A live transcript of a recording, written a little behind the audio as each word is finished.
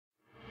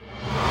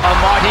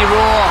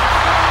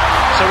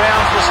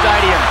surrounds the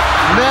stadium.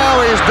 Now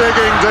he's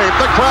digging deep.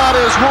 The crowd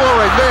is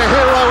roaring. Their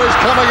hero is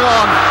coming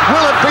on.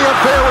 Will it be a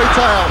fairy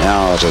tale?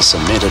 Now it is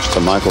cemented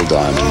for Michael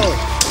Diamond.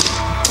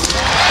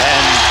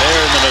 And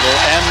they're in the middle,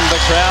 and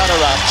the crowd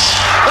erupts.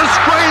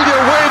 Australia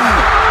win!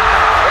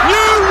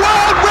 New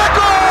world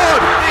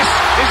record! This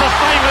is a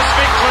famous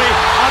victory,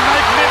 a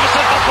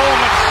magnificent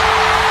performance.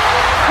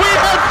 We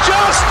have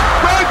just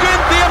broken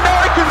the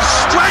American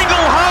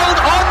stranglehold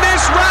on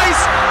this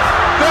race.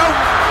 The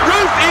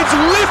roof is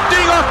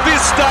lifting off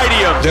this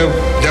stadium.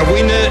 The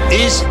winner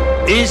is.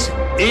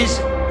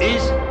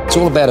 It's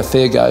all about a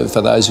fair go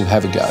for those who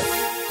have a go.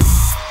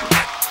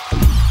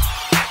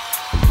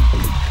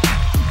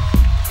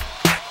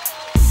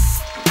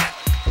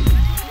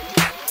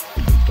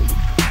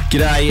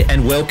 G'day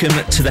and welcome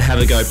to the Have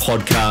a Go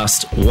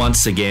podcast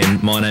once again.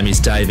 My name is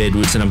Dave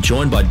Edwards and I'm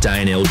joined by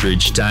Dane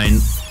Eldridge. Dane,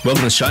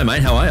 welcome to the show,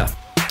 mate. How are you?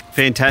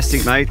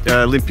 Fantastic, mate.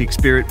 Olympic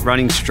spirit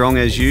running strong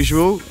as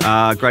usual.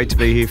 Great to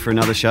be here for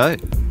another show.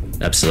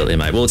 Absolutely,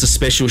 mate. Well, it's a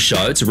special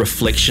show. It's a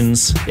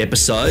reflections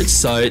episode.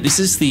 So this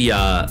is the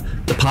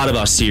part of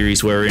our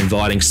series where we're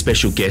inviting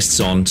special guests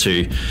on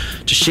to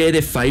share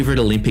their favourite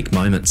Olympic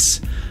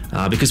moments.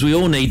 Because we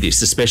all need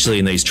this, especially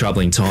in these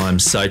troubling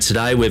times. So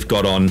today we've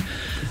got on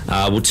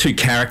two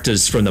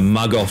characters from the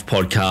Mug Off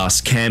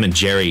podcast, Cam and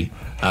Jerry.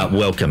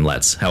 Welcome,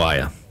 lads. How are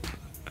you?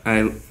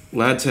 Hey,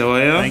 lads, how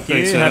are you? Thank you.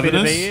 Thanks for Happy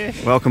having to us. be here.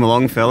 Welcome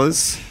along,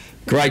 fellas.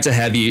 Great to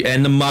have you.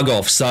 And the Mug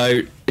Off.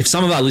 So if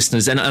some of our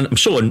listeners, and I'm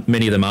sure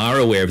many of them are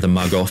aware of the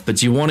Mug Off, but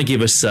do you want to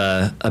give us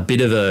a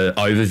bit of an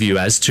overview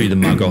as to the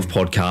Mug Off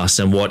podcast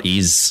and what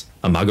is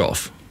a Mug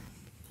Off?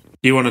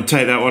 Do you want to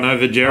take that one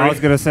over, Jerry? I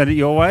was going to send it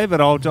your way, but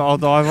I'll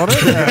dive on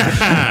it.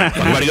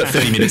 We've only got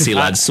 30 minutes here,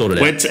 lads. Sort it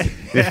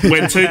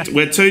out.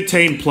 We're two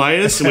team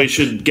players, so we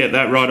should get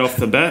that right off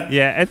the bat.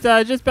 Yeah, it's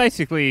just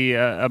basically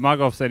a mug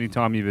off's any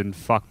time you've been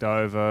fucked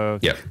over,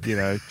 Yep. you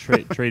know,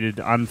 treated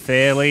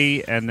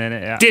unfairly, and then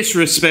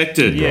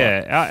Disrespected.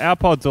 Yeah, our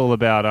pod's all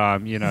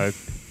about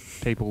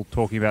people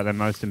talking about their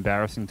most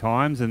embarrassing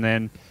times, and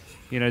then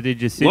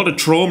did you sit? A lot of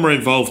trauma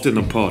involved in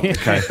the pod.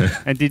 Okay.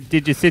 And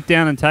did you sit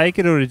down and take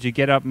it, or did you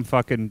get up and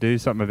fucking do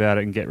something about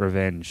it and get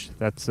revenge?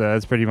 That's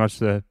pretty much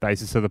the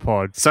basis of the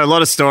pod. So a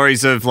lot of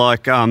stories of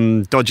like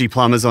dodgy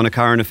plumbers on a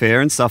current affair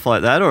and stuff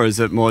like that, or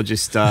is it more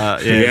just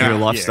real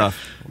life stuff?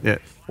 Yeah.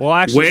 Well,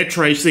 actually, We're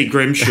Tracy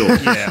Grimshaw.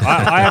 yeah,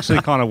 I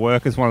actually kind of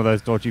work as one of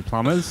those dodgy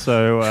plumbers.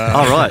 So,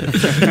 All right.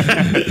 So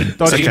you do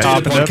dodgy the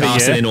carpenter, but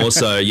podcast yeah. and then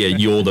also,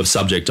 you're the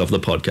subject of the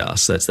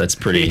podcast. That's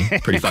pretty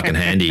fucking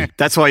handy.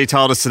 That's why you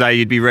told us today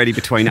you'd be ready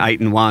between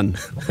 8 and 1.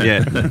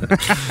 Yeah.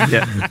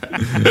 Yeah.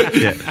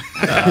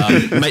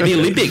 Mate, the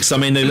Olympics. I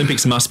mean, the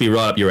Olympics must be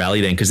right up your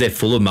alley then, because they're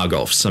full of mug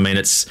offs. I mean,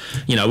 it's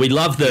we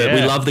love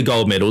the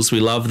gold medals,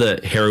 we love the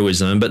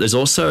heroism, but there's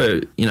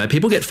also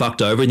people get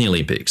fucked over in the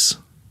Olympics.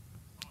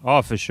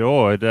 Oh, for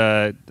sure.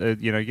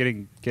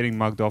 Getting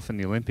mugged off in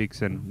the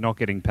Olympics and not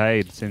getting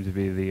paid seem to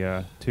be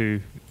the two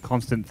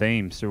constant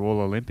themes through all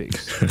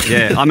Olympics.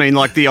 Yeah, I mean,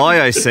 like the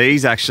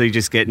IOC's actually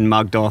just getting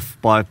mugged off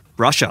by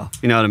Russia.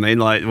 You know what I mean?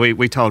 Like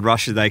we told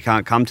Russia they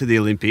can't come to the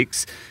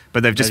Olympics,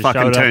 but they've just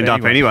fucking turned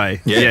up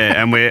anyway.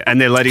 Yeah,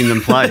 and they're letting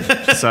them play.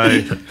 So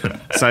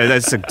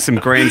there's some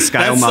grand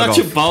scale mug off. That's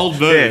such a bold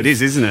move. Yeah, it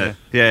is, isn't it?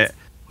 Yeah.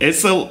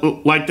 It's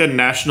like the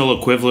national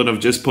equivalent of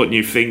just putting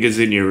your fingers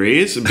in your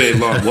ears and being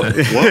like, what?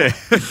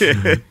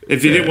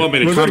 If you didn't want me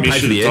to come, you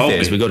should have told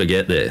me. We've got to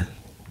get there.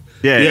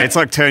 Yeah, it's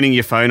like turning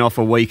your phone off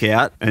a week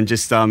out and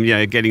just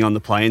getting on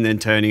the plane, then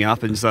turning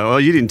up and so,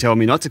 you didn't tell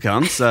me not to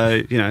come,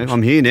 so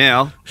I'm here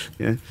now.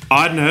 Yeah,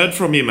 I hadn't heard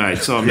from you, mate,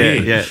 so I'm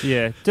here.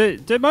 Yeah.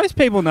 Do most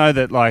people know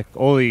that like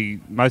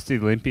most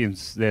of the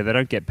Olympians there, they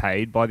don't get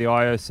paid by the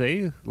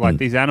IOC? Like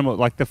these animals,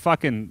 like the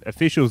fucking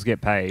officials get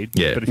paid.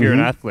 Yeah. But if you're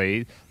an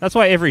athlete, that's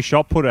why every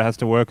shot putter has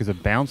to work as a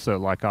bouncer.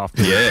 Like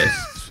after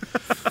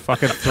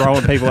fucking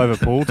throwing people over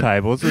pool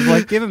tables, it's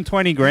like give them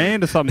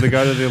 $20,000 or something to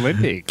go to the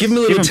Olympics. Give them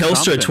a little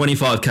Telstra something.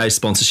 25k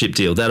sponsorship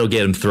deal. That'll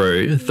get them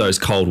through those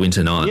cold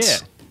winter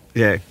nights.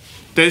 Yeah.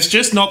 There's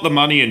just not the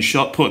money in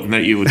shot putting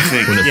that you would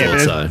think. Wouldn't have Yeah,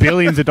 but thought there's so.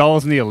 billions of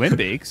dollars in the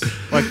Olympics.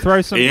 Like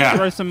throw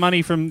some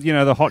money from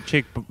the hot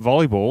chick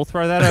volleyball.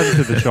 Throw that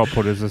over to the shot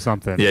putters or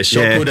something. Yeah,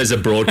 shot put as a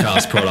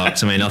broadcast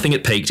product. I mean, I think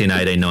it peaked in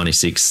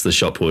 1896, the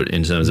shot put,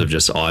 in terms of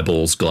just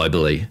eyeballs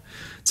globally.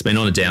 It's been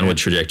on a downward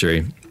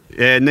trajectory.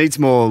 Yeah, it needs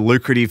more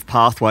lucrative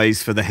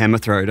pathways for the hammer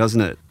throw,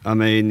 doesn't it? I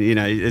mean,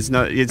 there's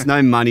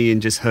no money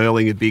in just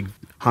hurling a big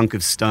hunk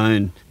of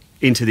stone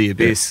into the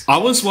abyss. I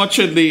was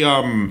watching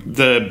some of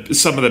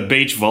the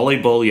beach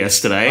volleyball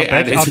yesterday.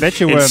 I bet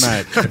you were,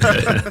 mate.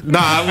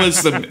 No,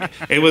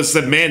 it was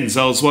the men's.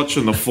 I was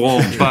watching the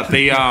form, but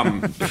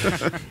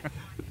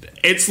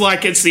it's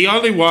the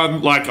only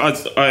one, like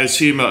I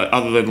assume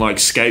other than like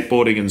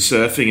skateboarding and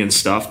surfing and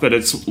stuff, but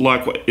it's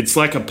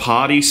like a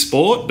party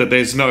sport, but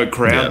there's no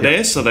crowd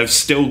there, so they've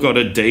still got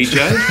a DJ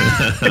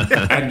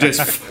and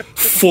just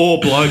four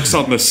blokes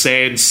on the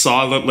sand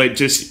silently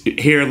just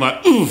hearing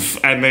like oof,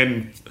 and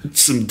then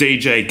some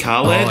DJ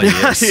Khaled. Oh,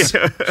 yes.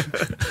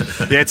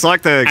 Yeah, it's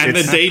like the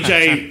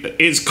DJ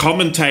is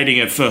commentating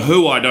it for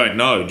who I don't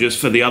know, just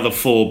for the other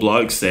four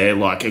blokes there,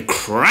 like a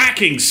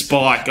cracking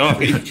spike. Oh,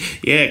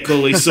 yeah,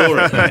 cool, he saw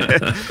it, man.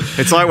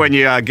 It's like when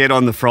you get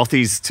on the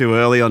frothies too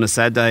early on a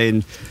Saturday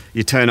and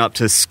you turn up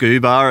to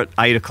Scuba at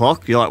 8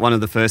 o'clock. You're like one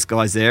of the first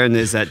guys there, and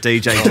there's that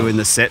DJ doing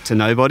the set to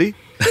nobody,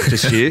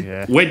 just you.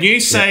 Yeah. When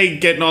you say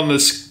getting on the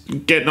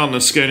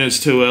schooners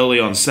too early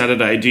on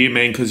Saturday, do you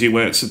mean because you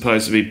weren't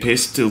supposed to be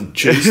pissed till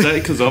Tuesday?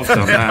 Because I've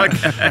done that.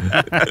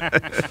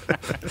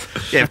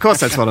 Yeah, of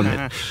course that's what I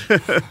meant.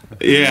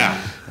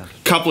 Yeah.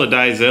 Couple of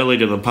days early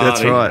to the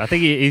party. That's right. I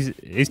think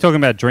he's talking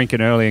about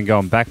drinking early and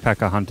going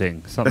backpacker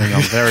hunting, something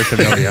I'm very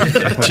familiar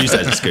with.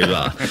 Tuesdays at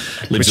Scuba.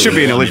 Which should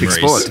be an Olympic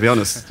sport, to be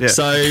honest. Yeah.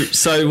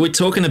 So we're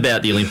talking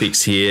about the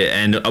Olympics here,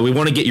 and we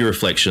want to get your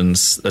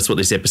reflections. That's what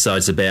this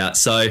episode's about.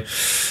 So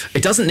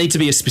it doesn't need to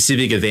be a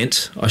specific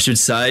event, I should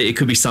say. It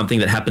could be something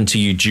that happened to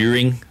you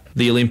during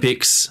the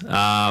Olympics.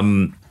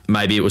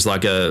 Maybe it was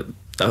like a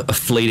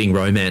fleeting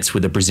romance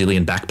with a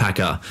Brazilian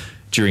backpacker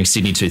during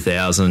Sydney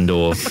 2000,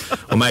 or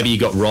maybe you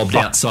got robbed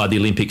outside the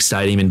Olympic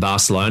Stadium in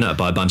Barcelona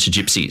by a bunch of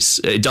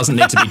gypsies. It doesn't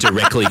need to be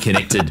directly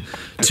connected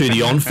to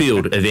the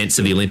on-field events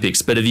of the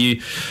Olympics. But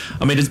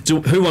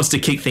who wants to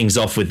kick things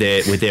off with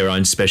their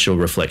own special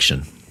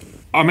reflection?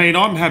 I mean,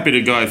 I'm happy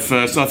to go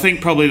first. I think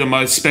probably the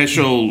most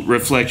special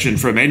reflection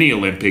from any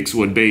Olympics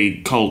would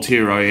be Colt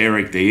hero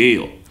Eric the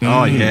Eel.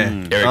 Oh, yeah.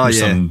 Eric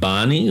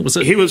Msambani, was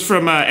it? He was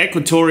from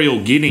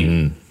Equatorial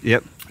Guinea.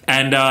 Yep.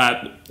 And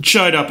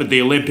showed up at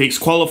the Olympics,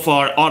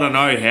 qualified. I don't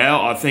know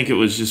how. I think it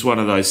was just one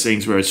of those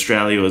things where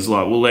Australia was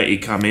like, "We'll let you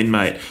come in,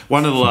 mate."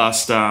 One of the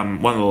last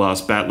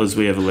battlers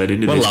we ever let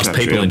into this country. One of the last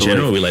people in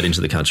general we let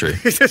into the country.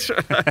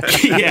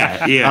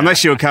 Yeah.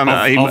 Unless you were coming,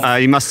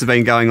 he must have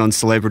been going on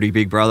Celebrity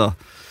Big Brother.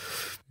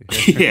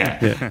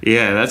 Yeah,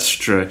 that's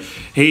true.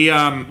 He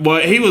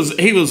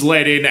was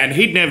let in, and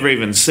he'd never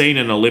even seen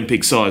an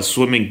Olympic-sized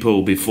swimming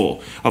pool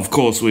before. Of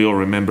course, we all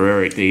remember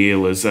Eric the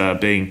Eel as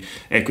being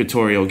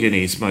Equatorial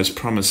Guinea's most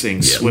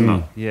promising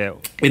swimmer. Yeah.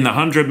 In the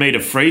 100-metre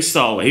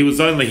freestyle, he was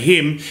only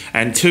him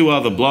and two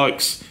other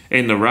blokes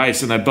in the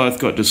race, and they both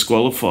got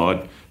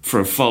disqualified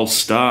for a false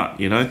start.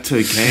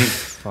 Too keen.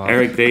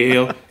 Eric the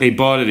Eel, he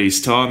bided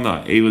his time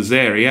though. He was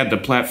there. He had the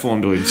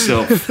platform to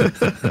himself.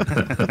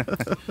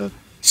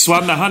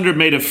 Swam the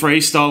 100-metre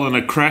freestyle in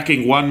a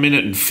cracking 1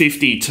 minute and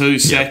 52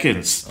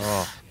 seconds.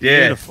 Oh,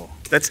 yeah. Beautiful.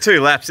 That's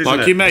 2 laps, isn't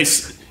it?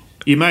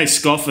 You may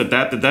scoff at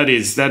that, but that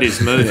is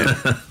moving.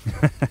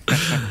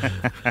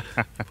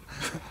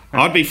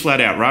 I'd be flat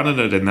out running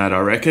it in that, I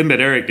reckon. But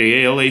Eric the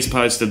Eel, he's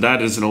posted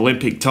that as an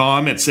Olympic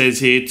time. It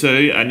says here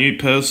too, a new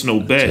personal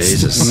best.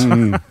 Jesus,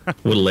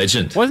 what a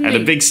legend! At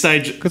a big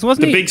stage,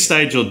 big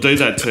stage will do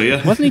that to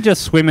you. Wasn't he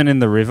just swimming in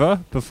the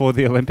river before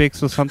the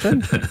Olympics or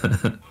something?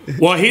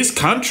 Well, his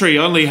country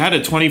only had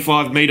a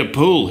 25-metre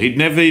pool. He'd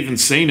never even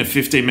seen a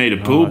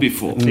 50-metre pool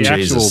before. The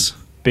actual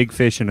big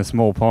fish in a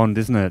small pond,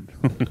 isn't it?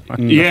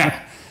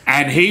 Yeah.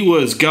 And he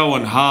was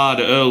going hard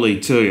early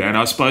too, and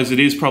I suppose it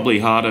is probably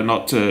harder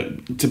not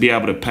to be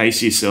able to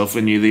pace yourself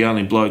when you're the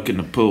only bloke in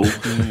the pool.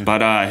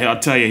 But I'll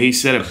tell you, he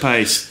set a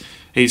pace.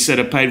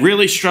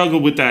 Really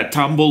struggled with that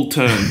tumble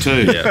turn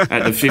too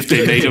at the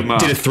 50-metre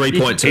mark. Did a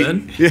 3-point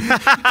turn?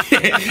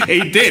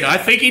 He did. I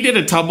think he did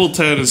a tumble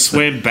turn and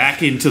swam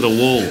back into the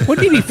wall.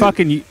 Wouldn't you be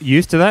fucking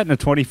used to that in a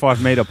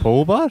 25-metre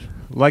pool, bud?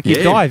 Like you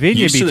dive in, you'd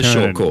be used to the turned.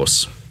 short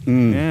course.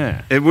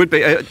 Yeah, it would be.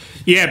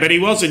 Yeah, but he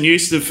wasn't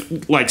used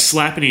to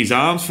slapping his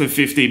arms for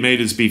 50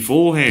 metres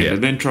beforehand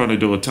and then trying to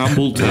do a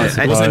tumble turn.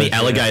 There wasn't any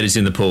alligators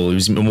in the pool. He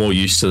was more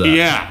used to that.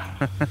 Yeah.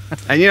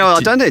 And I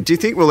don't know. Do you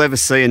think we'll ever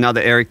see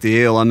another Eric the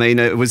Eel? I mean,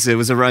 it was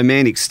a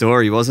romantic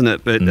story, wasn't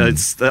it? But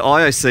the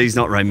IOC's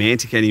not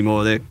romantic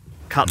anymore. They're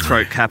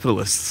cutthroat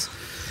capitalists.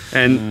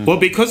 And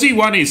because he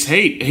won his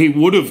heat, he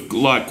would have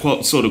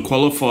sort of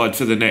qualified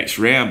for the next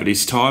round, but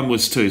his time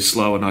was too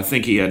slow, and I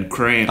think he had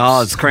cramps.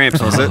 Oh, it's cramps,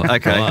 was it?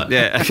 Okay, right.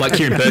 Yeah. Like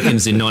Kieran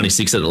Perkins in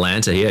 '96 at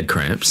Atlanta, he had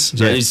cramps.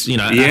 So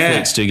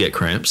athletes do get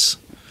cramps.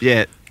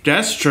 Yeah.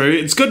 That's true.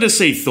 It's good to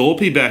see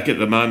Thorpe back at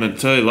the moment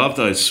too. Love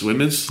those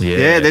swimmers.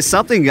 Yeah, there's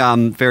something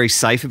very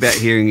safe about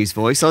hearing his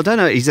voice. I don't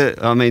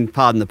know.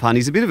 Pardon the pun.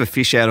 He's a bit of a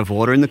fish out of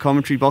water in the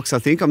commentary box, I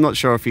think. I'm not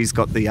sure if he's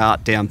got the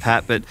art down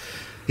pat, but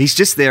he's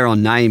just there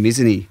on name,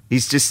 isn't he?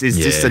 It's just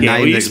a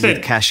name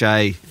with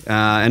cachet,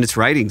 and it's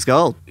ratings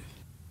gold.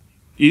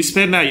 You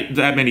spend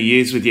that many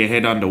years with your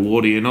head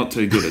underwater, you're not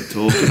too good at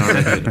talking, I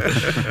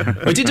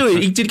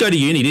reckon. He did go to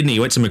uni, didn't he? He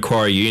went to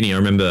Macquarie Uni, I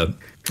remember.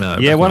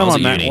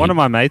 One of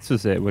my mates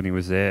was there when he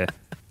was there.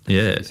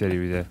 Yeah. He said he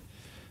was there.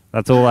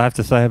 That's all I have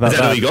to say about that. Is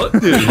that all you got?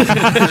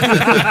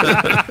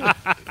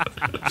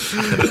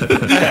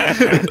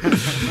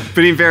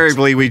 But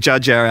invariably, we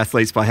judge our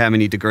athletes by how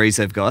many degrees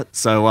they've got.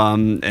 So,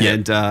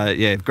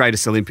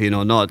 greatest Olympian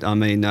or not,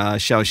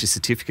 show us your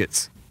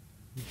certificates.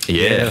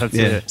 Yeah. That's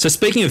it. So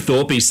speaking of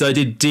Thorpe, so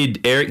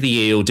did Eric the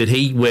Eel, did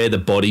he wear the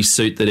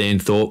bodysuit that Ian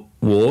Thorpe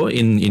wore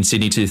in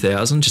Sydney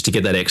 2000 just to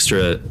get that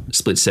extra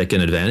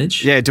split-second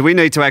advantage? Yeah, do we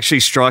need to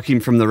actually strike him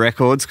from the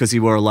records because he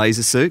wore a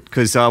laser suit?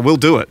 Because we'll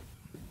do it.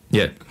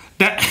 Yeah.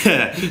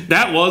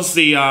 That was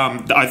the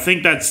I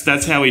think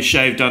that's how he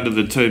shaved under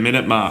the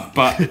 2-minute mark.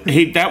 But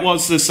that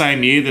was the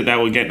same year that they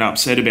were getting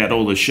upset about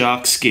all the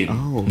shark skin.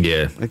 Oh,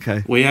 yeah.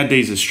 Okay. We had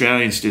these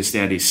Australians just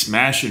out here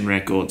smashing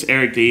records.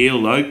 Eric the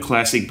Eel, though,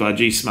 classic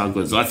budgie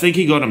smugglers. I think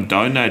he got them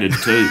donated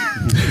too.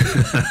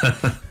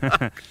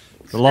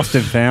 The lost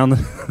and found.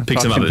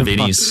 Picked him up at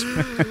Vinnie's.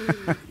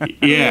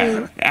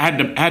 Yeah,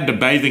 had the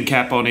bathing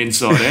cap on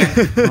inside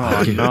out.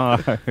 Oh, no.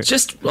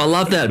 I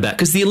love that about,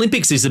 because the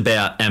Olympics is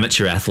about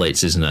amateur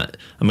athletes, isn't it?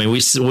 I mean,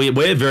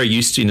 we're very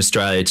used to in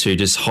Australia to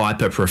just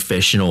hyper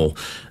professional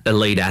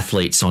elite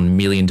athletes on $1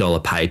 million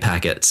pay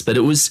packets, but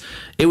it was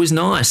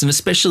nice, and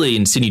especially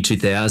in Sydney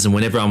 2000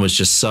 when everyone was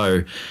just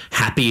so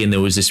happy and there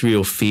was this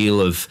real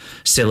feel of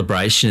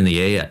celebration in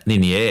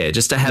the air.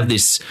 Just to have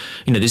this,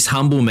 this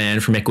humble man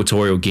from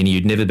Equatorial Guinea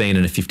who'd never been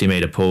in a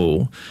 50-metre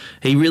pool,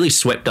 he really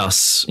swept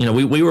us.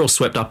 We were all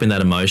swept up in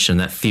that emotion,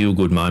 that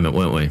feel-good moment,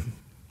 weren't we?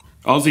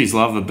 Aussies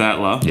love a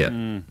battler.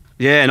 Yeah.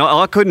 Yeah, and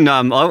I couldn't.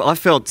 I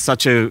felt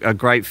such a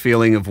great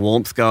feeling of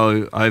warmth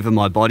go over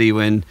my body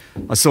when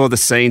I saw the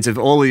scenes of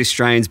all the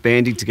Australians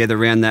banding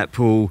together around that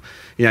pool,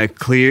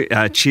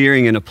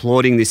 cheering and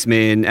applauding this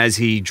man as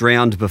he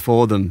drowned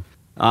before them.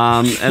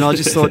 And I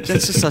just thought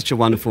that's just such a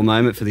wonderful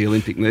moment for the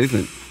Olympic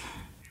movement.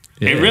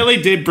 Yeah. It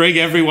really did bring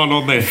everyone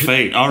on their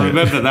feet. I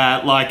remember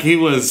that. Like he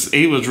was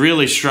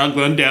really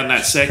struggling down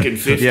that second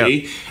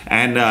 50,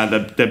 and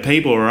the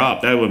people were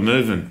up. They were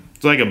moving.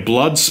 It's like a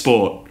blood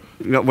sport.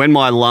 When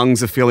my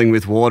lungs are filling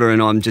with water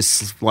and I'm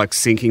just like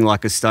sinking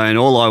like a stone,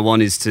 all I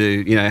want is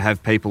to,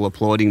 have people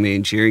applauding me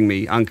and cheering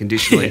me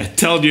unconditionally. Yeah,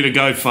 telling you to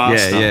go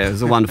faster. Yeah, it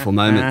was a wonderful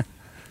moment.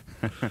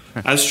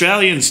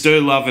 Australians do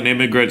love an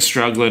immigrant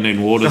struggling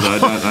in water, though,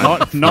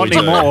 don't they? Not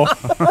anymore.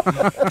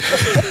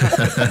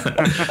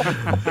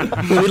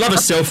 Well, we love a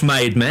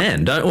self-made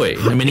man, don't we?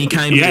 I mean, he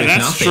came with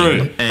that's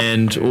nothing, true.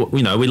 And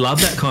we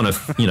love that kind of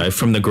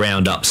from the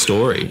ground up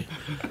story.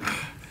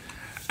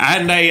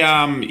 And they,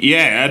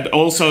 and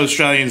also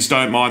Australians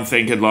don't mind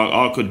thinking like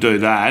I could do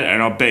that,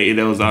 and I bet you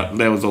there was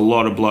a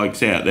lot of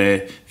blokes out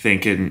there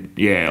thinking,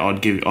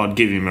 I'd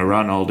give him a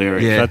run, old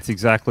Eric. Yeah, that's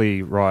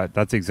exactly right.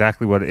 That's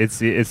exactly what it's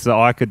the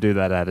I could do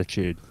that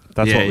attitude.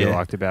 That's what we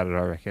liked about it,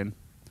 I reckon.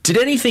 Did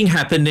anything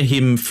happen to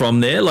him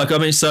from there?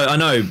 So I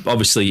know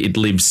obviously it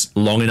lives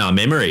long in our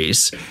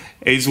memories.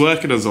 He's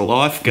working as a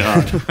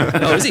lifeguard.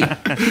 Oh, is he?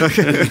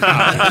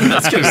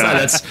 That's good.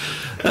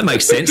 That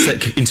makes sense.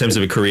 That in terms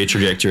of a career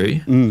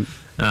trajectory.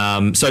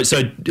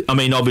 So I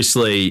mean,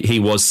 obviously he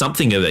was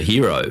something of a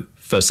hero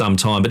for some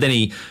time, but then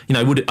he,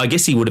 I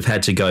guess he would have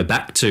had to go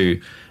back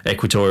to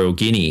Equatorial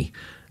Guinea.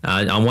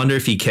 I wonder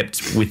if he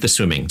kept with the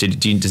swimming.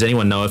 Does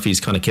anyone know if he's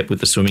kind of kept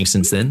with the swimming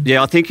since then?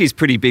 Yeah, I think he's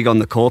pretty big on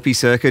the Corpy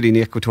circuit in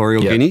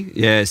Equatorial Guinea.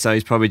 Yeah, so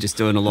he's probably just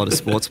doing a lot of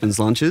sportsman's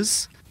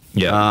lunches.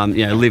 Yeah,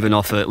 living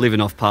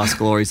off past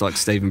glories like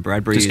Stephen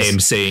Bradbury. Just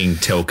emceeing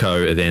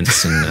telco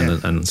events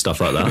and stuff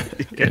like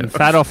that. Getting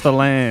fat off the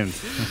land.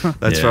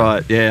 That's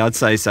right. Yeah, I'd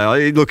say so.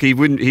 Look,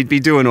 he'd be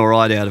doing all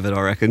right out of it,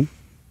 I reckon.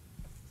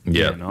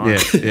 Yeah.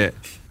 Nice. Yeah.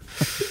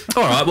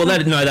 All right. Well,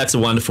 that's a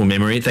wonderful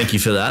memory. Thank you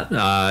for that,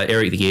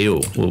 Eric the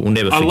Eel. We'll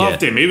never forget. I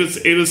loved him. He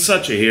was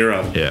such a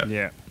hero.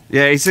 Yeah.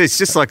 Yeah, it's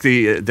just like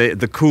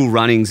the cool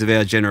runnings of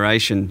our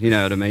generation. You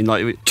know what I mean?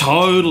 Like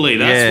totally,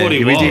 that's what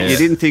he was. You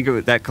didn't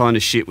think that kind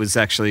of shit was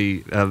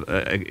actually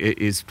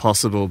is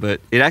possible, but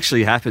it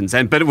actually happens,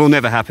 but it will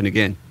never happen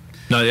again.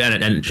 No,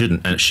 and it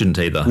shouldn't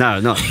either. No,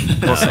 not.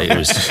 It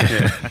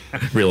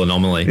was real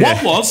anomaly.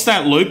 What was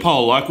that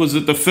loophole like? Was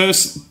it the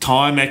first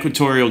time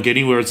Equatorial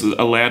Guinea where it's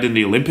allowed in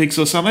the Olympics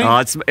or something?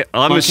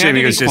 I'm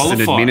assuming it was just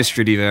an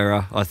administrative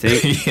error. I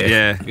think.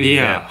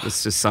 Yeah.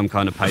 It's just some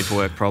kind of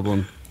paperwork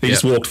problem. You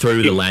just walk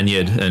through the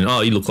lanyard and,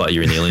 you look like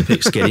you're in the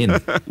Olympics. Get in.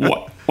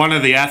 One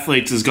of the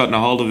athletes has gotten a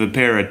hold of a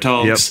pair of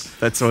togs. Yep,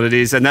 that's what it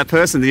is. And that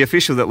person, the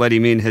official that let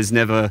him in, has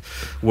never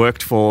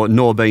worked for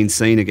nor been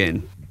seen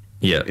again.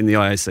 Yeah. In the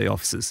IOC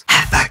offices.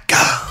 Have a go.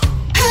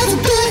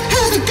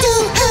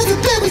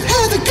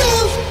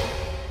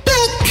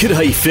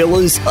 G'day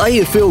fellas,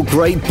 AFL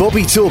great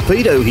Bobby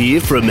Torpedo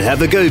here from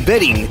Have a Go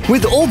Betting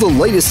with all the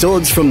latest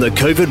odds from the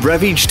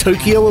COVID-ravaged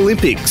Tokyo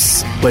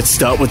Olympics. Let's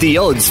start with the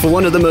odds for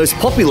one of the most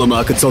popular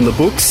markets on the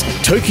books,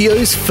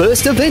 Tokyo's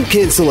first event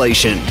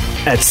cancellation.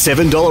 At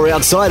 $7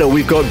 outsider,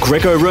 we've got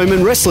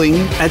Greco-Roman wrestling,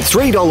 at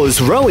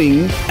 $3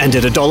 rowing, and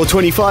at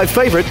 $1.25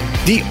 favourite,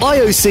 the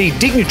IOC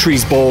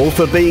Dignitaries Ball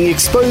for being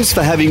exposed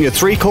for having a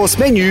 3-course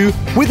menu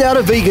without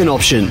a vegan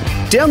option.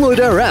 Download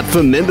our app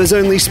for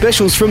members-only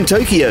specials from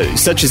Tokyo,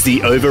 such as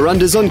the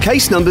over-unders on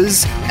case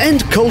numbers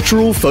and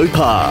cultural faux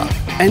pas.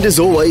 And as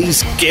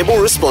always, gamble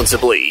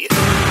responsibly.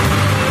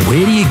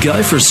 Where do you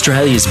go for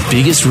Australia's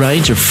biggest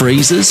range of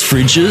freezers,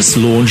 fridges,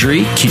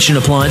 laundry, kitchen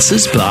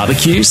appliances,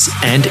 barbecues,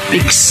 and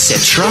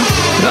etc.?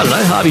 I don't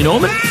know, Harvey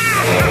Norman?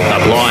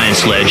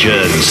 Appliance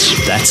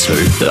Legends. That's who.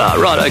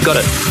 Right, I got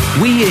it.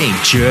 We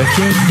ain't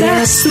jerking.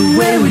 That's the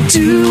way we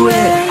do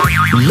it.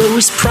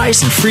 Lowest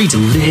price and free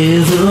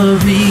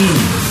delivery.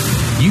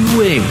 You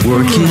ain't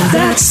working,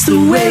 that's the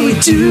way we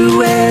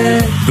do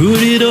it.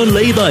 Put it on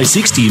lay-by,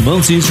 60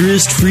 months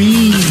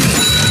interest-free.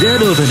 That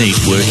oven ain't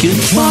working,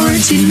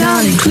 warranty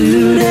not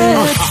included.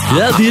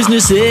 That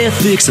business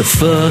ethics a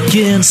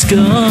fucking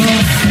scum.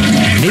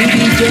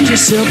 Maybe get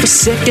yourself a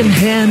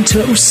second-hand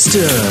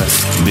toaster.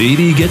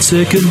 Maybe get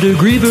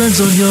second-degree burns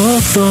on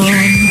your thumb.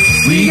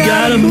 We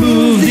gotta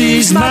move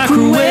these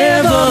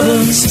microwave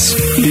ovens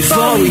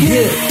before we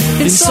hit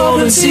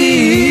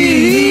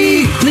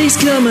insolvency. Please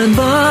come and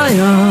buy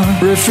our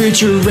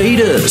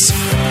refrigerators.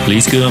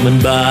 Please come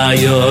and buy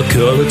your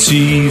color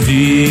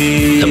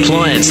TV.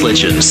 Appliance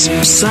Legends.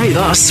 Save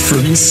us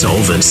from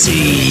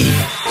insolvency.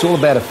 It's all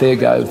about a fair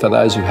go for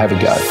those who have a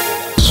go.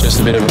 It's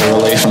just a bit of a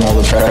relief from all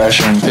the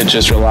pressure, and it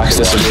just relaxed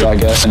us a bit, I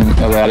guess, and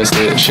allowed us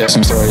to share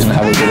some stories and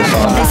have a bit of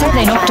fun. They said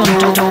they knocked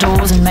on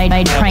doors and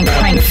made prank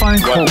phone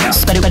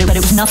calls, but it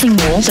was nothing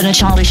more than a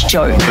childish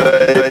joke.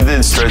 They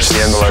did stretch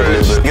the envelope a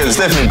little bit. It's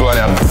definitely blown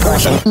out of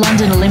proportion.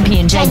 London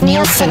Olympian Jade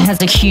Nielsen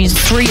has accused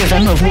 3 of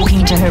them of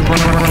walking into her room.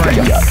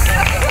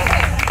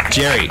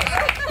 Jerry,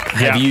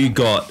 have you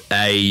got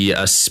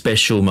a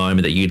special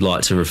moment that you'd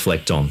like to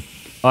reflect on?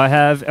 I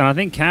have, and I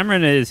think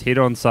Cameron has hit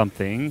on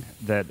something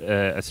that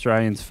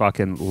Australians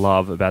fucking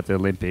love about the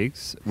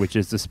Olympics, which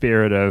is the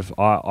spirit of,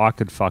 I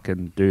could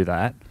fucking do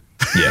that.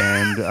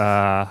 Yeah.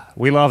 And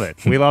we love it.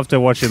 We love to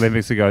watch the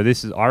Olympics and go,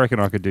 I reckon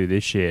I could do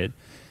this shit.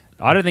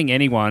 I don't think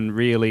anyone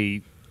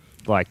really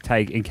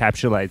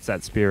encapsulates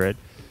that spirit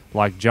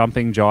like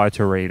jumping Jai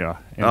Torina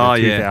in the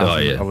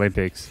 2000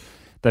 Olympics.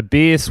 The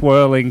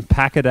beer-swirling,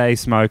 pack-a-day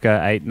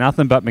smoker ate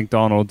nothing but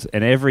McDonald's,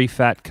 and every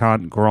fat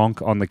cunt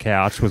Gronk on the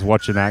couch was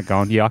watching that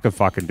going, yeah, I could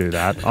fucking do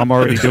that. I'm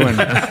already doing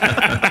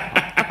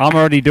that. I'm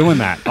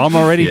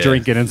already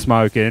drinking and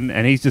smoking,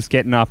 and he's just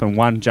getting up in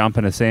one jump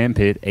in a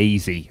sandpit.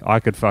 Easy. I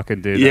could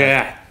fucking do that.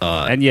 Yeah.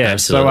 Absolutely.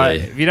 So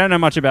if you don't know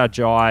much about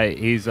Jai,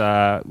 he's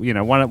one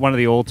of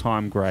the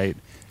all-time great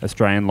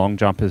Australian long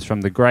jumpers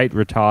from the great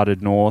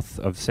retarded north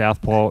of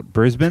Southport,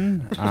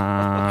 Brisbane.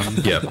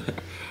 Yep.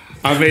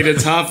 I mean,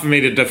 it's hard for me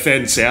to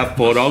defend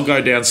Southport. I'll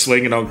go down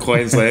swinging on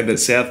Queensland, but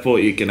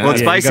Southport you can have. Well,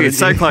 it's basically, it's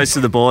so close to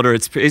the border,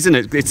 isn't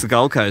it? It's the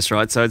Gold Coast,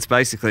 right? So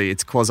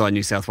it's quasi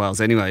New South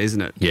Wales anyway, isn't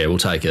it? Yeah, we'll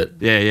take it.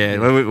 Yeah.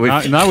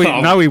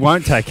 We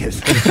won't take it.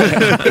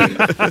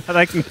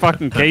 They can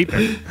fucking keep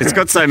it. It's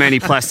got so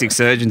many plastic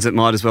surgeons, it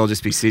might as well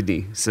just be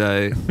Sydney.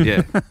 So,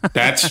 yeah.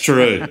 That's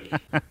true.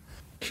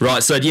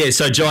 Right, so Jai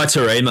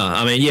Torima.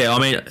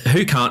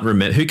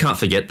 Who can't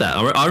forget that?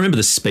 I remember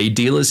the speed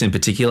dealers in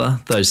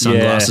particular, those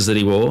sunglasses that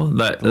he wore.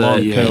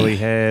 Long curly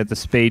hair, the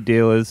speed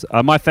dealers.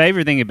 My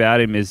favourite thing about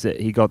him is that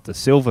he got the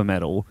silver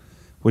medal,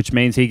 which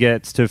means he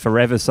gets to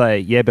forever say,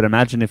 yeah, but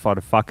imagine if I'd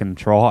have fucking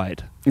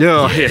tried.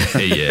 Oh,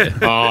 yeah.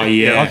 Oh,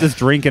 yeah. I was just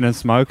drinking and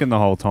smoking the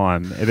whole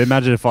time.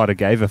 Imagine if I'd have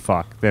gave a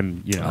fuck,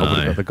 then, I would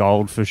have got the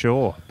gold for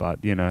sure.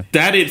 But,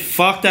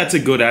 that's a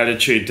good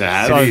attitude to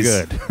have. So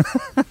good.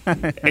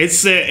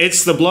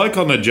 It's the bloke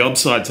on the job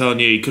site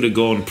telling you he could have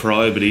gone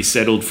pro, but he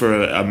settled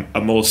for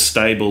a more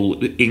stable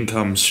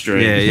income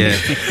stream. Yeah.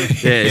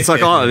 It's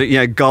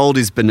like, gold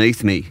is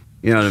beneath me.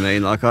 You know what I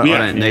mean? Like, I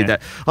don't need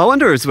that. I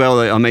wonder as well,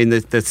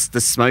 the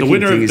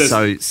smoking thing is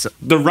so...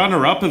 The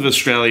runner-up of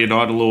Australian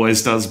Idol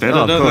always does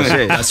better, don't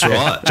they? Yeah. That's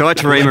right. Jai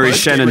Torima is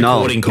Shannon Noll.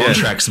 Recording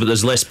contracts, but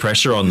there's less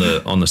pressure on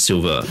the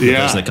silver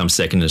person that comes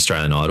second in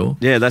Australian Idol.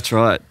 Yeah, that's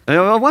right.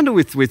 I wonder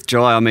with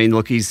Jai,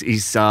 look,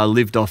 he's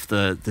lived off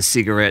the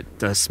cigarette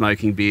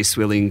smoking, beer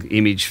swilling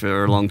image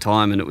for a long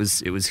time, and it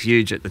was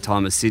huge at the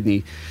time of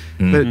Sydney.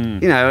 But,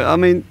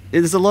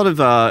 there's a lot of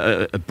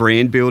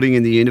brand building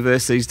in the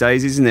universe these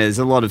days, isn't there? There's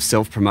a lot of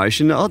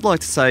self-promotion. I'd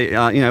like to say,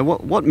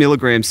 what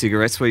milligram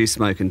cigarettes were you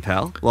smoking,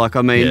 pal? Like,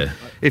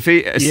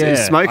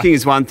 smoking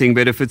is one thing,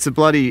 but if it's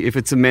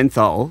a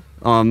menthol,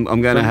 I'm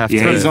going to have to...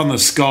 Yeah, he's on the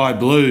Sky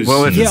Blues.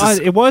 Well,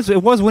 it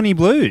was Winnie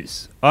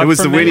Blues. It was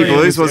the Winnie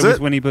Blues, was it? It was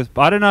Winnie Blues.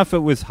 I don't know if it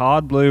was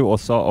Hard Blue or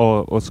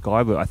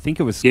Sky Blue. I think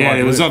it was Sky Blue. Yeah,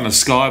 it was on the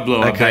Sky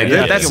Blue. Okay,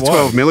 that's a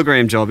 12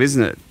 milligram job,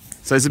 isn't it?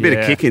 So there's a bit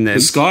of kick in there.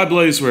 The Sky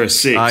Blues were a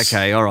 6.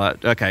 Okay, all right.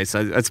 Okay,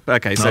 so that's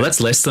okay. So that's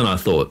less than I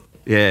thought.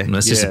 Yeah,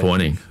 that's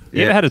disappointing.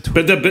 You ever had a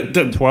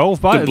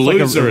 12? But the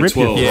Blues are a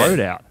 12. Throat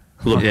out.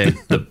 Look,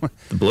 the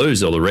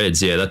Blues or the Reds,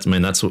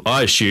 that's what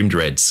I assumed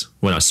Reds.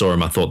 When I saw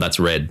him, I thought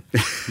that's red.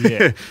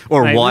 Yeah.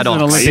 Or a white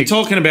ox. Are you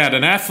talking about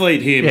an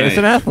athlete here, mate? It's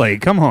an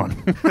athlete. Come on.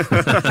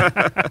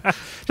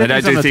 They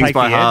don't do things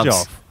by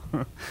halves.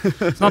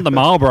 It's not the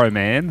Marlboro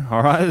man,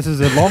 all right? This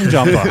is a long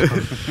jumper.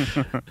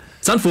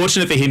 It's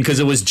unfortunate for him because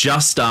it was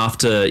just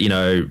after,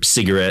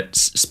 cigarette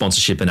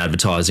sponsorship and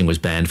advertising was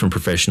banned from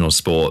professional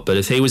sport. But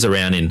if he was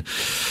around in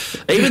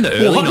even the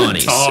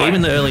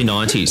early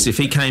 90s, if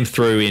he came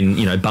through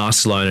in,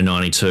 Barcelona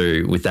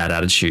 92 with that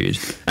attitude,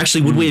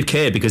 actually, would we have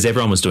cared because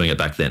everyone was doing it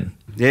back then?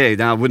 Yeah,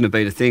 no, it wouldn't have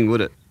been a thing,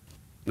 would it?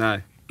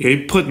 No.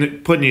 You're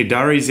putting your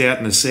durries out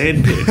in the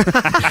sand pit.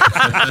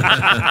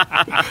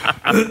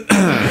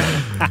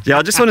 Yeah,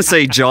 I just want to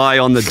see Jai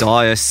on the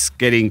dais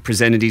getting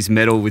presented his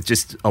medal with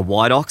just a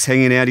white ox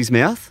hanging out his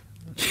mouth.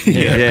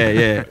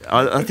 Yeah.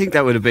 I think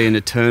that would have been an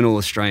eternal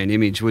Australian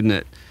image, wouldn't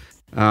it?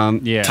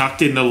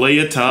 Tucked in the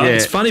leotard. Yeah.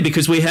 It's funny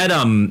because we had,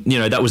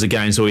 that was a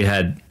games where we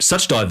had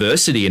such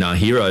diversity in our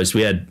heroes.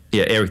 We had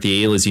Eric the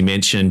Eel, as you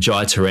mentioned,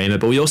 Jai Taurima,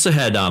 but we also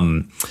had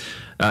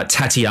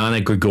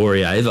Tatiana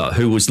Grigorieva,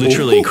 who was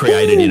literally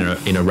created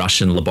in a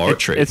Russian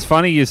laboratory. It's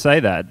funny you say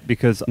that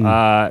because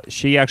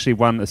she actually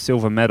won a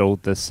silver medal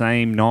the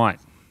same night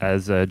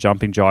as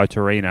jumping Jai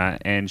Taurima,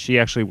 and she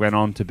actually went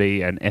on to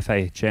be an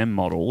FHM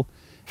model.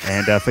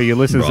 And for your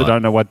listeners that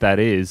don't know what that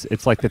is,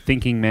 it's like the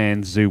Thinking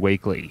Man's Zoo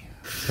Weekly.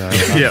 So,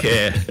 yeah,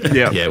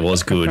 it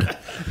was good.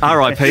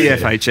 R.I.P.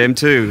 FHM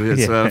too.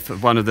 It's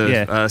one of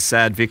the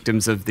sad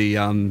victims of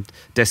the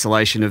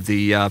desolation of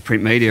the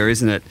print media,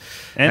 isn't it?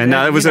 And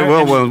it was a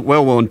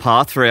well-worn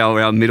path for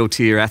our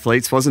middle-tier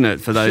athletes, wasn't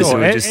it? For those who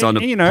were just on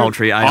a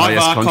paltry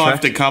AIS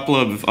contract. I've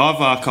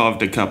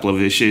archived a couple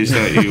of issues.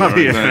 Don't you?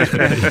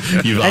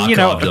 You've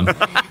archived them.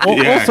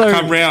 Also,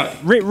 come round.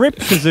 Rip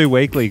to Zoo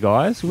Weekly,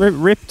 guys.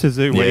 Rip to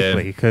Zoo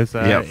Weekly because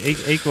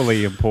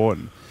equally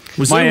important. It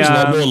was a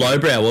lot more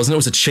lowbrow, wasn't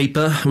it?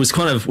 It was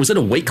was it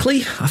a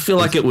weekly? I feel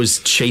like it was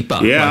cheaper,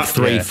 like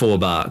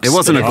 $3-4. It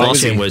wasn't a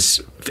glossy.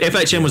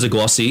 FHM was a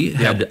glossy,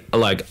 had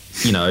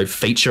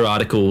feature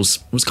articles.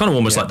 It was kind of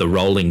almost like the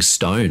Rolling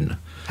Stone.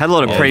 Had a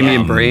lot of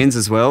premium brands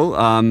as well,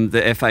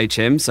 the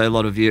FHM, so a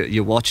lot of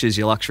your watches,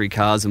 your luxury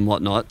cars and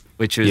whatnot,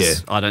 which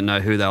is, I don't know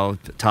who they were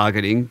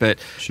targeting, but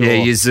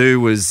your Zoo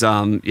was,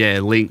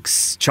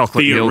 Lynx,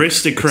 chocolate milk, the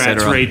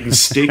aristocrats reading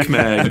stick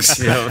mags.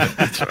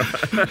 That's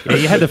right.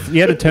 You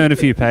had to turn a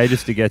few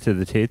pages to get to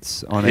the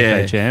tits on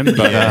FHM,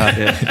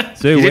 but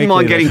Zoo you didn't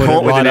mind getting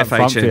caught with an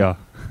FHM.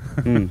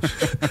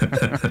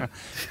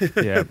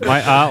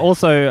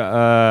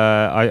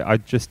 I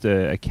just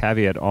a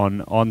caveat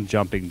on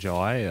jumping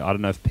Jai. I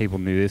don't know if people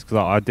knew this because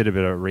I did a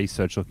bit of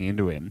research looking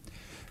into him.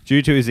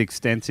 Due to his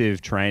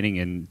extensive training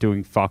and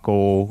doing fuck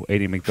all,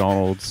 eating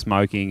McDonald's,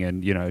 smoking,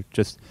 and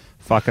just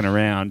fucking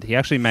around, he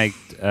actually made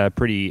a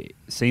pretty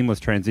seamless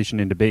transition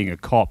into being a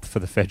cop for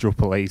the federal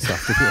police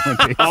after the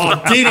Olympics. Oh,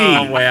 did he?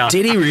 Oh, wow.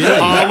 Did he really?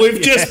 Oh,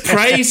 we've just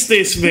praised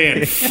this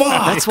man.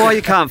 Fuck. That's why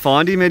you can't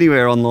find him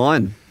anywhere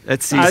online.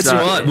 That's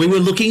right. We were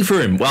looking for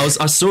him. Well,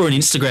 I saw an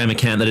Instagram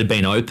account that had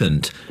been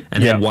opened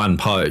and had one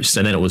post,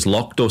 and then it was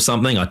locked or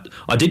something.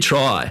 I did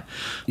try,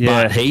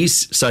 but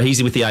he's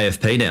with the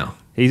AFP now.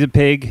 He's a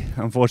pig.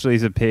 Unfortunately,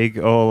 he's a pig.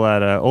 All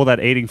that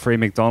eating free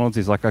McDonald's.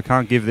 He's like, I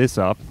can't give this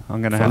up.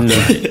 I'm gonna have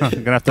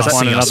to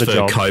find another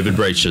job. COVID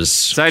breaches.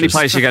 So the only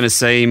place you're going to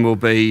see him will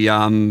be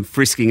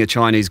frisking a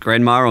Chinese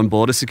grandma on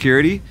border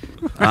security.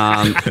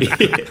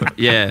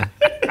 Yeah.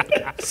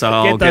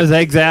 So get those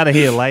eggs out of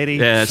here, lady.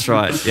 Yeah, that's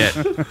right. Yeah,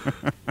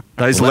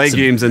 those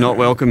legumes are not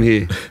welcome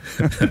here.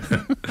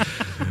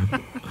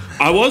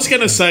 I was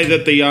going to say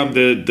that the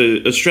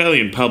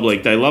Australian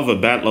public, they love a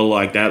battler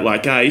like that.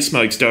 Like, he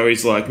smokes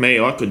dories like me.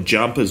 I could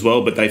jump as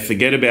well, but they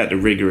forget about the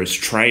rigorous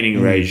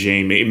training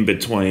regime in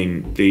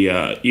between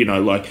the,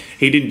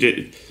 he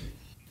didn't.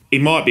 He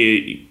might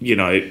be,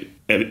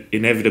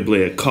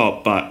 inevitably a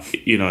cop, but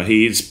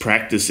he is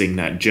practicing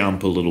that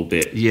jump a little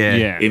bit.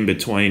 Yeah. In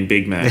between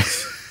Big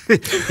Macs.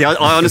 Yeah,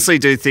 I honestly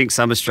do think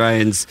some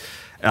Australians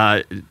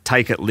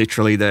take it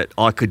literally that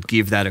I could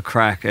give that a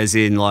crack, as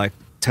in like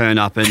turn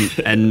up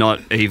and not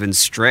even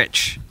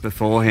stretch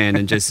beforehand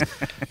and just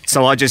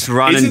so I just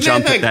run and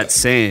jump at that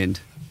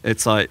sand.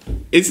 It's like,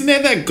 isn't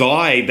there that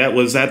guy that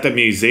was at the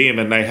museum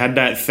and they had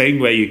that thing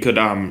where you could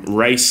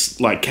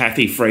race like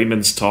Kathy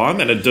Freeman's time,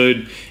 and a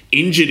dude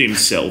injured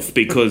himself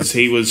because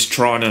he was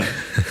trying to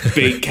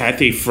beat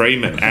Kathy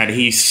Freeman and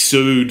he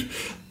sued.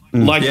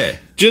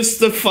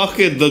 Just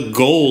the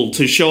gall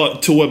to show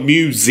up to a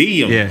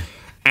museum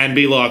and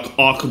be like,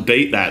 I could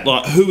beat that.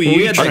 Like, who are you?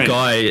 We had that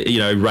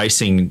guy,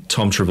 racing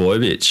Tom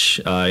Trbojevic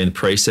in the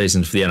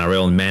preseason for the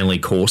NRL in Manly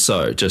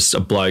Corso, just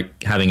a bloke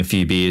having a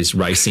few beers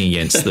racing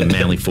against the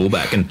Manly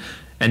fullback. And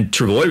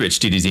Trbojevic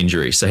did his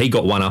injury, so he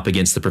got one up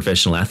against the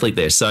professional athlete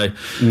there. So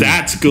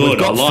that's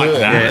good. I like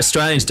that. Yeah.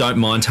 Australians don't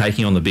mind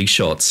taking on the big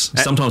shots.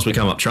 Sometimes we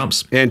come up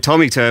trumps. Yeah, and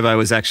Tommy Turbo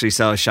was actually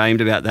so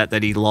ashamed about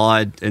that he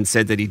lied and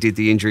said that he did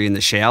the injury in the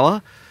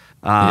shower.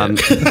 So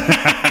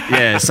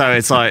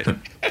it's like,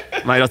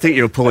 mate, I think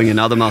you were pulling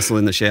another muscle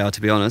in the shower, to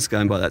be honest,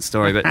 going by that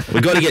story. But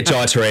we've got to get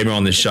Jai Taurima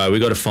on this show.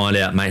 We've got to find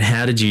out, mate,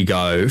 how did you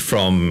go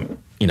from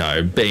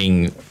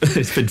being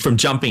from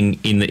jumping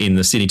in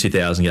the Sydney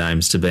 2000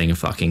 Games to being a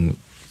fucking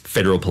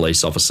federal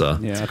police officer?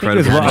 Yeah, I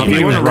think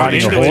he wasn't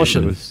riding a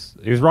horse.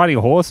 riding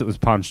a horse that was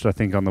punched, I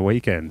think, on the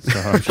weekend. So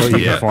I'm sure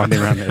you can find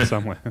him around there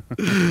somewhere.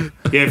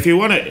 Yeah, if you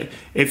want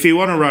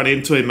to run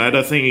into him, mate,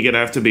 I think you're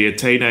gonna have to be a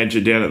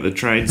teenager down at the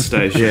train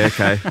station. Yeah,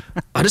 okay.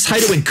 I just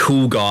hate it when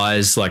cool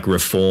guys like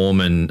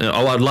reform, and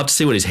I'd love to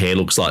see what his hair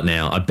looks like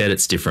now. I bet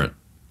it's different.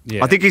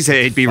 Yeah. I think his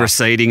hair'd be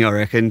receding, I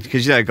reckon,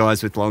 because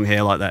guys with long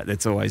hair like that,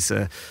 there's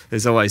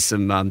always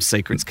some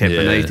secrets kept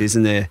beneath,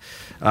 isn't there?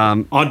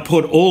 I'd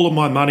put all of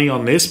my money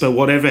on this, but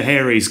whatever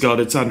hair he's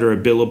got, it's under a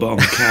Billabong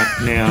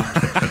cap now.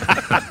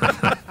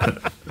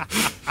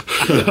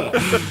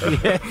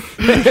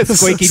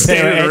 Squeaky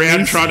standing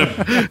around trying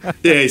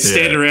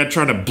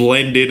to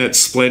blend in at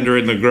Splendor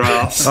in the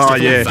grass. Oh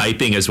yeah,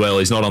 vaping as well.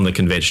 He's not on the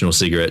conventional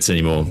cigarettes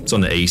anymore. It's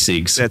on the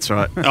e-cigs. That's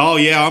right. Oh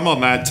yeah, I'm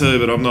on that too,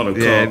 but I'm not a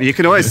cop. Yeah, you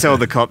can always tell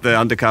the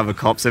undercover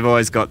cops. They've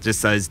always got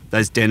just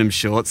those denim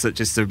shorts that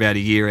just are about a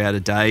year out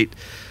of date.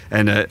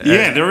 And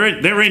they're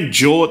in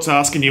jorts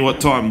asking you what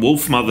time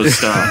Wolf Mother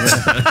starts.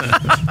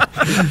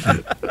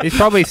 He's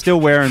probably still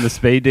wearing the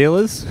speed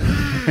dealers.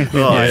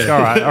 All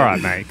right,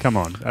 mate, come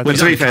on. Well,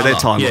 to be fair, they're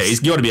timeless. Yeah, he's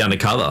got to be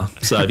undercover.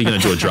 So if you're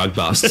going to do a drug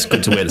bust, it's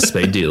good to wear the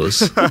speed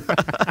dealers.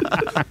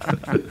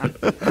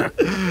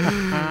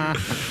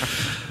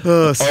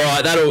 All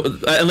right,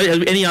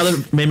 any other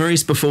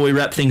memories before we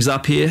wrap things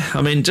up here?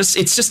 I mean,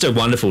 it's just a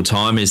wonderful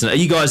time, isn't it? Are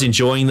you guys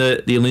enjoying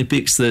the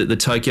Olympics, the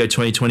Tokyo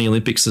 2020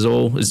 Olympics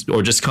or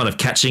just kind of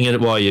catching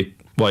it while you're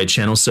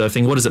channel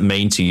surfing? What does it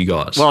mean to you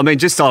guys? Well, I mean,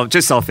 just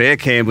off air,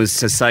 Cam was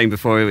just saying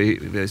before he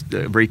was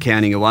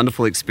recounting a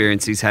wonderful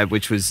experience he's had,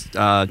 which was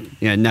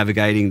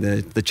navigating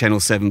the Channel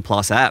 7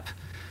 Plus app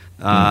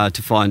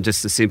to find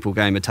just a simple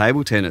game of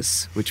table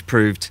tennis, which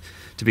proved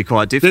to be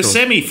quite difficult. The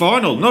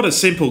semi-final, not a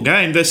simple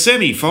game. The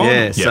semi-final.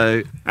 Yeah.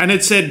 So, and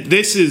it said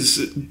this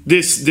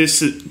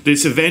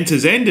event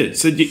has ended.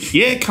 So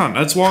yeah, cunt.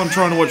 That's why I'm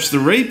trying to watch the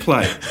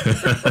replay.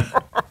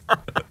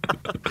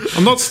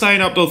 I'm not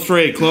staying up till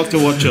 3 o'clock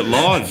to watch it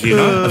live, you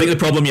know? I think the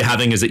problem you're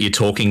having is that you're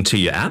talking to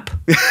your app.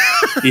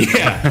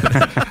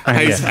 Yeah.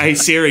 Hey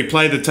Siri,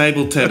 play the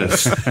table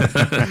tennis.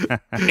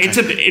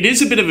 It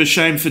is a bit of a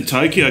shame for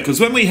Tokyo, because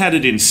when we had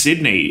it in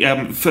Sydney,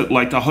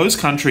 the host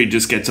country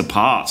just gets a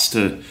pass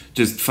to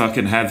just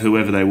fucking have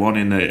whoever they want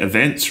in the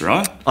events,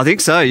 right? I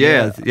think so,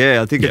 yeah.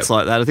 I think it's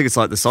like that. I think it's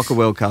like the Soccer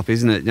World Cup,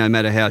 isn't it? No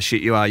matter how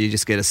shit you are, you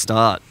just get a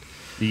start.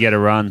 You get a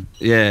run.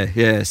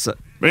 Yeah. So,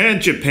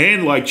 man,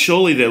 Japan,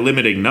 surely they're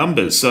limiting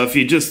numbers. So if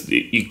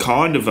you're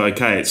kind of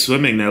okay at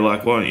swimming, they're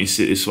like, why don't you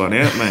sit this one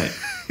out, mate?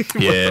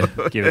 Yeah.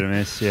 Give it a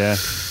miss, yeah.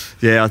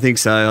 Yeah, I think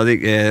so. I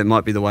think, it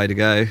might be the way to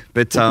go.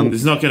 But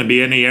there's not going to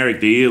be any Eric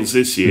the Eels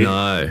this year.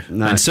 No.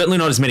 And certainly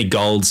not as many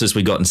golds as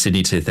we got in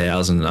Sydney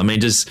 2000. I mean,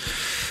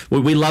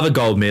 we love a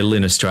gold medal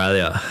in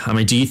Australia. I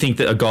mean, do you think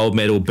that a gold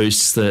medal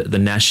boosts the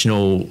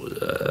national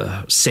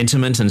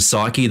sentiment and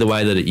psyche the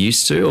way that it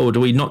used to, or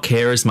do we not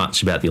care as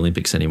much about the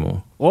Olympics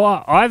anymore?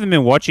 Well, I haven't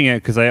been watching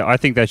it because I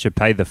think they should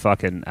pay the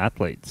fucking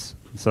athletes.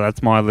 So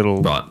that's my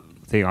little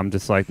thing. I'm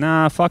just like,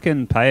 nah,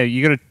 fucking pay it.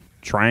 You got to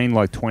train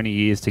 20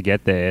 years to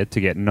get there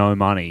to get no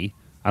money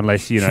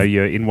unless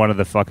you're in one of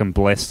the fucking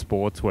blessed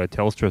sports where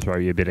Telstra throw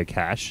you a bit of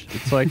cash.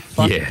 It's like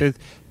fuck,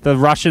 the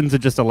Russians are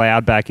just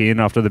allowed back in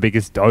after the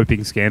biggest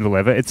doping scandal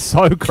ever. It's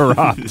so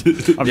corrupt.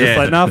 I'm just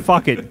like, no,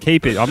 fuck it,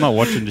 keep it. I'm not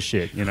watching the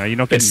shit. You're not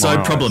getting. It's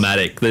so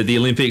problematic. The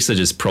Olympics are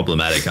just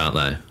problematic, aren't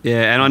they?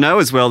 Yeah, and I know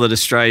as well that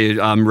Australia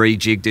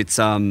rejigged its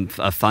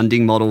a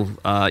funding model.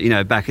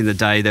 Back in the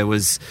day there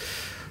was.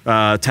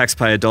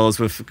 Taxpayer dollars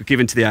were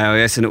given to the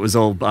AIS and it was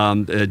all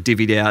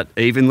divvied out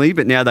evenly,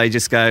 but now they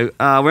just go,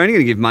 we're only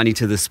going to give money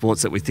to the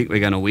sports that we think we're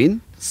going to win.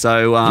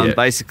 So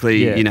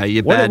basically,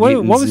 your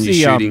badminton and your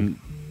shooting.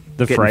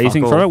 The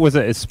phrasing for it? Was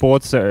it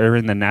sports that are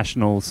in the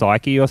national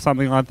psyche or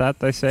something like that,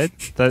 they said?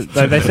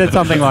 They said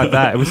something like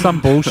that. It was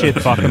some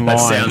bullshit fucking line. That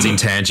sounds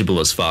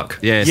intangible as fuck.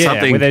 Yeah,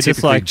 something where they're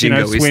just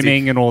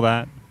swimming and all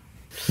that.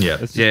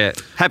 Yeah.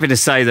 Happy to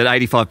say that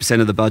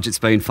 85% of the budget's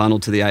been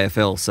funneled to the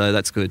AFL, so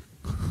that's good.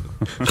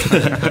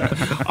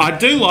 I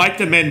do like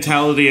the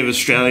mentality of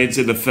Australians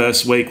in the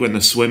first week when the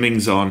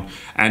swimming's on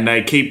and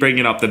they keep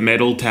bringing up the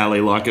medal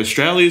tally, like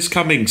Australia's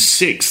coming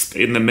 6th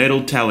in the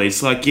medal tally.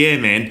 It's like, yeah,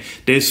 man,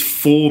 there's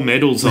 4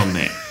 medals on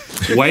there.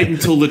 Wait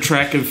until the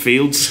track and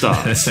field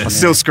starts. I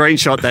still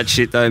screenshot that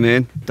shit though,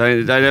 man.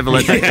 Don't ever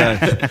let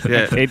that go.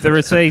 Yeah. Keep the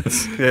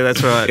receipts. Yeah,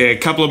 that's right. Yeah, a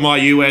couple of my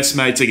US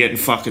mates are getting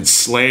fucking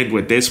slammed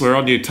with this. We're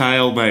on your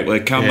tail, mate.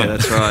 We're coming. Yeah,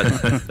 that's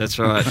right. That's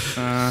right.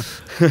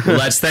 Well,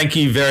 lads, thank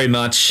you very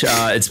much.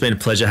 It's been a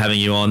pleasure having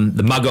you on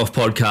the Mug Off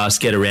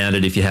podcast. Get around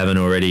it if you haven't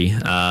already.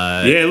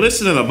 Yeah,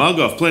 listen to the Mug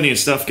Off. Plenty of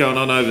stuff going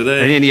on over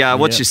there. And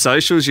what's your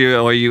socials?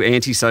 Or are you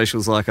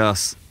anti-socials like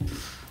us?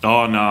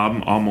 Oh, no,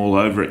 I'm all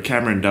over it.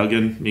 Cameron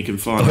Duggan, you can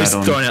find that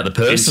on throwing out the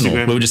personal.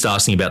 Instagram. We were just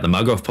asking about the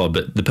Mug Off pod,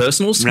 but the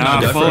personals? No,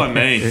 follow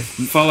me.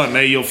 Follow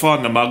me. You'll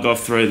find the Mug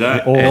Off through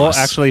that. Or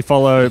actually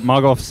follow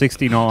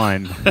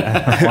Mugoff69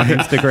 on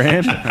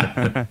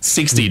Instagram.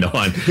 69.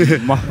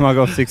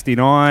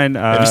 Mugoff69.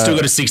 Have you still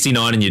got a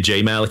 69 in your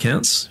Gmail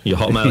accounts, your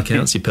Hotmail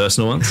accounts, your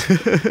personal ones?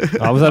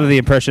 I was under the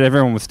impression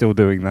everyone was still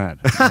doing that.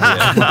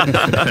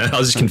 I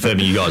was just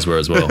confirming you guys were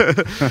as well.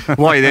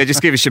 While you're there,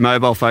 just give us your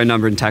mobile phone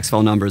number and tax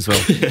file number as well.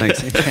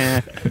 Thanks.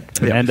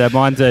 And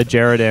mine's a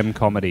Jared M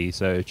comedy,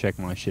 so check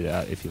my shit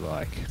out if you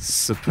like.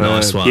 Superb.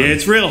 Nice one. Yeah,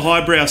 it's real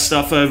highbrow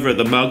stuff over at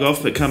the Mug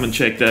Off, but come and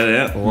check that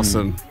out.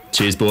 Awesome.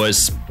 Cheers,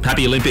 boys.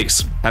 Happy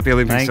Olympics. Happy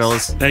Olympics, Thanks.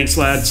 fellas. Thanks,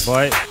 lads.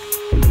 Bye.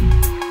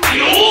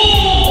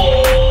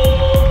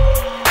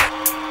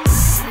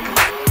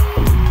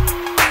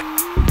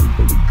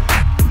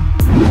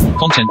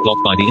 Content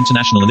blocked by the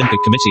International Olympic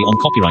Committee on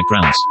copyright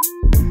grounds.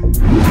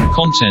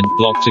 Content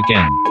blocked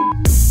again.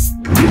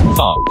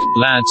 Fuck,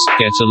 lads,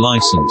 get a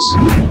license.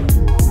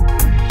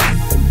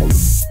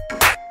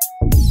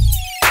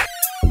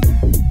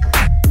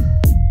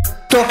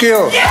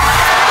 Tokyo!